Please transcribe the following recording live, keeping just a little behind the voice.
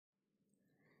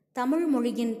தமிழ்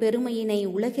மொழியின் பெருமையினை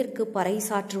உலகிற்கு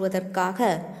பறைசாற்றுவதற்காக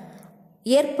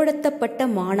ஏற்படுத்தப்பட்ட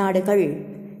மாநாடுகள்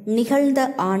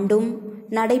நிகழ்ந்த ஆண்டும்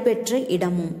நடைபெற்ற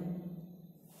இடமும்.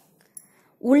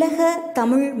 உலக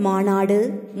தமிழ் மாநாடு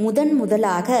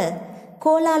முதலாக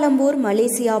கோலாலம்பூர்,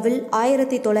 மலேசியாவில்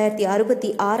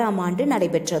 1966ஆம் ஆண்டு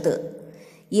நடைபெற்றது.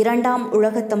 இரண்டாம்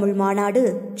உலகத் தமிழ் மாநாடு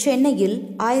சென்னையில்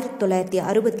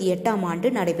 1968ஆம்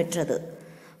ஆண்டு நடைபெற்றது.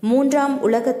 மூன்றாம்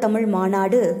உலகத் தமிழ்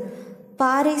மாநாடு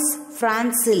பாரிஸ்,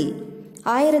 பிரான்சில்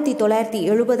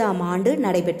 1970ஆம் ஆண்டு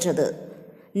நடைபெற்றது.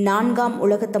 நான்காம்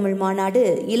உலகத் தமிழ்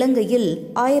மாநாடு இலங்கையில்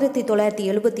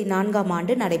 1974ஆம்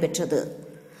ஆண்டு நடைபெற்றது.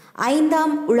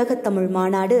 ஐந்தாம் உலகத் தமிழ்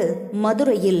மாநாடு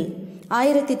மதுரையில்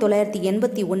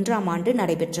 1981ஆம் ஆண்டு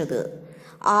நடைபெற்றது.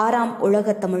 ஆறாம்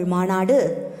உலகத் தமிழ் மாநாடு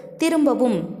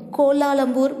திரும்பவும்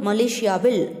கோலாலம்பூர்,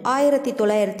 மலேசியாவில்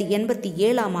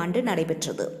 1987ஆம் ஆண்டு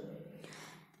நடைபெற்றது.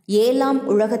 ஏழாம்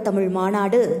உலகத் தமிழ்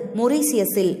மாநாடு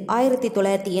மொரீசியஸில்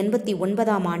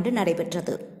 1989ஆம் ஆண்டு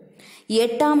நடைபெற்றது.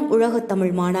 எட்டாம் உலகத்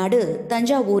தமிழ் மாநாடு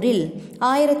தஞ்சாவூரில்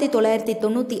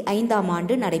 1995ஆம்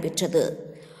ஆண்டு நடைபெற்றது.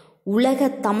 உலக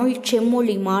தமிழ்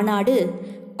செம்மொழி மாநாடு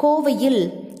கோவையில்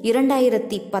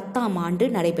 2010ஆம் ஆண்டு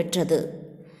நடைபெற்றது.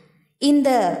 இந்த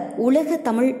உலக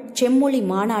தமிழ் செம்மொழி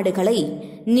மாநாடுகளை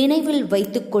நினைவில்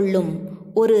வைத்துக்கொள்ளும்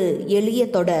ஒரு எளிய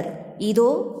தொடர் இதோ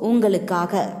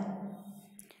உங்களுக்காக.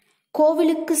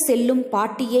 கோவிலுக்கு செல்லும்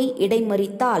பாட்டியை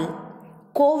இடைமறித்தால்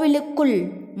கோவிலுக்குள்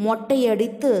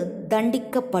மொட்டையடித்து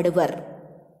தண்டிக்கப்படுவர்.